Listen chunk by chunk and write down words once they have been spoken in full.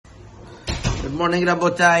Good morning,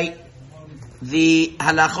 Rabotai. The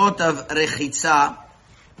halachot of Rechitza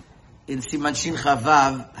in Siman Shin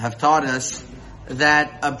Chavav have taught us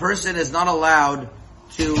that a person is not allowed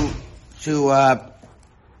to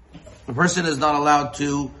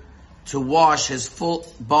wash his full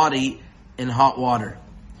body in hot water.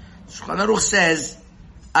 Shulchan Aruch says,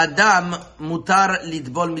 Adam mutar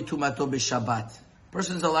lidbol mitumato b'Shabbat.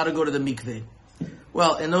 Person is allowed to go to the mikveh.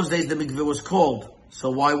 Well, in those days the mikveh was cold, so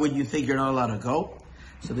why would you think you're not allowed to go?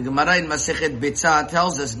 So the Gemara in Masechet Betzah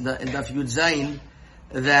tells us in Daf Yud Zayin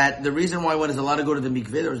that the reason why one is allowed to go to the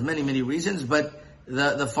mikveh, there's many reasons, but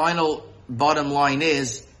the final bottom line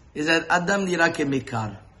is that Adam nira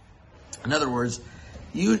kemikar. In other words,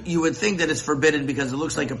 you would think that it's forbidden because it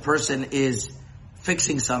looks like a person is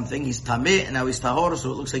fixing something. He's tameh and now he's tahor,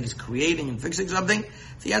 so it looks like he's creating and fixing something.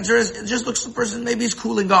 The answer is, it just looks like the person maybe he's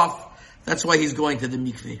cooling off. That's why he's going to the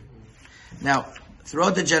mikveh. Now,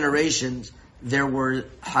 throughout the generations, there were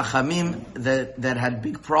hachamim that had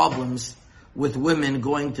big problems with women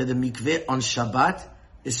going to the mikveh on Shabbat,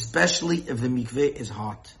 especially if the mikveh is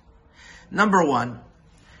hot. Number one,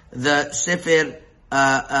 the Sefer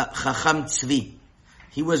Chacham Tzvi.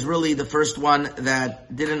 He was really the first one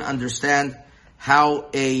that didn't understand how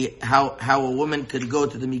a woman could go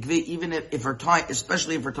to the mikveh, even if her time,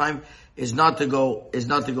 especially if her time is not to go on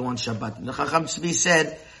Shabbat. The Chacham Tzvi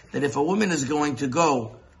said that if a woman is going to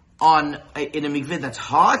go in a mikveh that's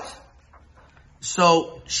hot,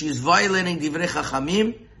 so she's violating divrei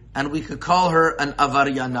Chachamim, and we could call her an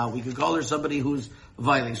avaryana. We could call her somebody who's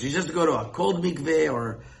violating. So she has to go to a cold mikveh,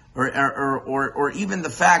 or even the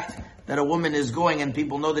fact that a woman is going and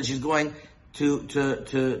people know that she's going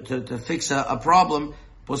to fix a problem.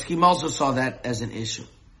 Poskim also saw that as an issue.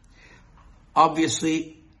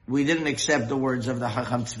 Obviously, we didn't accept the words of the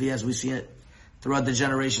Chacham Tzvi as we see it throughout the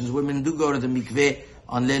generations. Women do go to the mikveh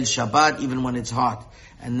on Leil Shabbat, even when it's hot.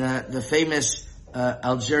 And the famous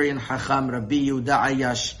Algerian Chacham Rabbi Yehuda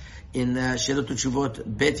Ayash in Shelot Utshuvot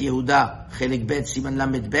Bet Yehuda Chelik Bet Siman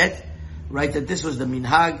Lamed Bet, right, that this was the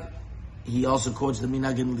minhag. He also quotes the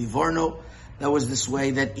minhag in Livorno. That was this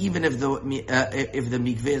way, that even if the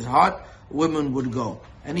mikveh is hot, women would go.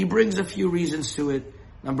 And he brings a few reasons to it.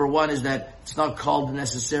 Number one is that it's not called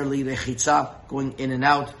necessarily rechitza, going in and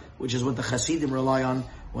out, which is what the Hasidim rely on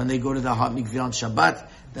when they go to the hot mikveh on Shabbat.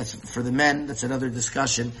 That's for the men. That's another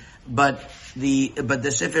discussion. But the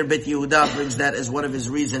Sefer Bet Yehuda brings that as one of his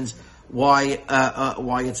reasons why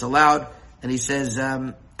it's allowed. And he says,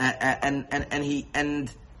 and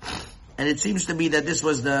it seems to be that this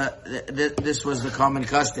was the common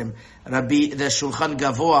custom. The Shulchan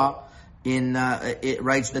Gavoa it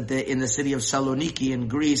writes that in the city of Saloniki in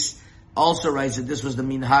Greece also writes that this was the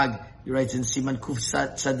minhag. He writes in Siman Kuf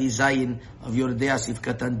Tzadi Zayin of Yordea Sif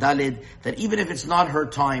Katan Daled that even if it's not her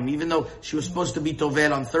time, even though she was supposed to be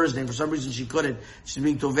Tovel on Thursday and for some reason she couldn't, she's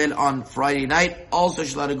being Tovel on Friday night, also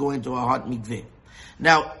she's allowed to go into a hot mikveh.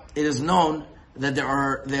 Now, it is known that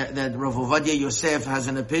that Rav Ovadia Yosef has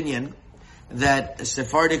an opinion that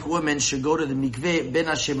Sephardic women should go to the mikveh ben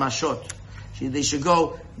hashemashot. They should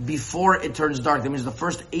go before it turns dark. That means the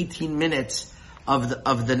first 18 minutes of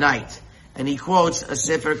the night. And he quotes a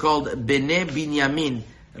sefer called Bnei Binyamin,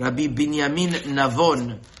 Rabbi Binyamin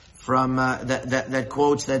Navon, from that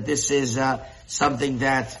quotes that this is something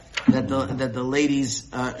that the ladies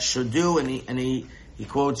should do. And he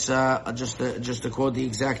quotes just to quote the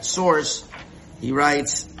exact source. He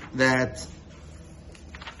writes that.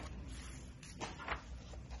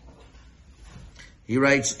 He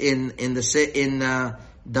writes in Daf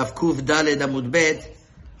Kuf Daled Amud Bet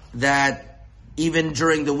that even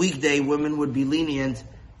during the weekday, women would be lenient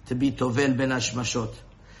to be Tovel Ben Hashmashot.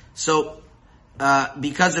 So,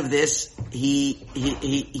 because of this, he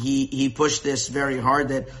pushed this very hard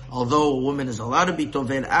that although a woman is allowed to be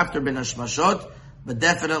Tovel after Ben Hashmashot, but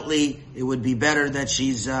definitely it would be better that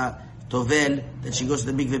she's Tovel, that she goes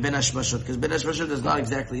to the mikveh Ben Hashmashot, because Ben Hashmashot is not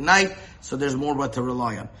exactly night, so there's more what to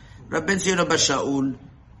rely on. Rabbi Ben Zion Abba Shaul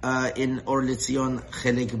in Or Letzion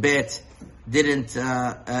Chelik Bet didn't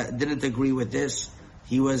agree with this.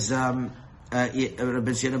 He was Rabbi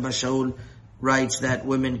Ben Zion Abba Shaul writes that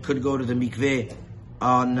women could go to the mikveh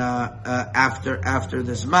on after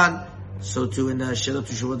the Zman. So too in the Shelot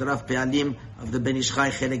Utshuvot Rav Pe'alim of the Ben Ish Chai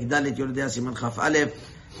Chelik Dalet Yordea Siman Chaf Aleph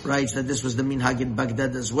writes that this was the minhag in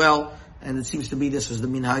Baghdad as well, and it seems to be this was the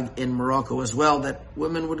minhag in Morocco as well, that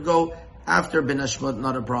women would go after Ben Hashmot,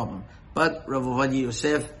 not a problem. But Rav Ovadia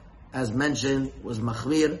Yosef, as mentioned, was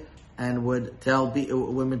machmir and would tell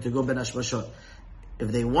women to go Ben Hashmashot.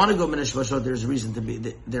 If they want to go Ben Hashmashot, there's reason to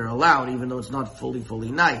be, they're allowed, even though it's not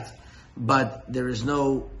fully night. but there is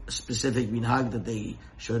no specific minhag that they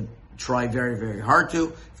should try very, very hard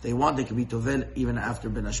to. If they want, they can be tovel even after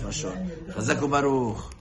Ben Hashmashon. Chazak u'baruch.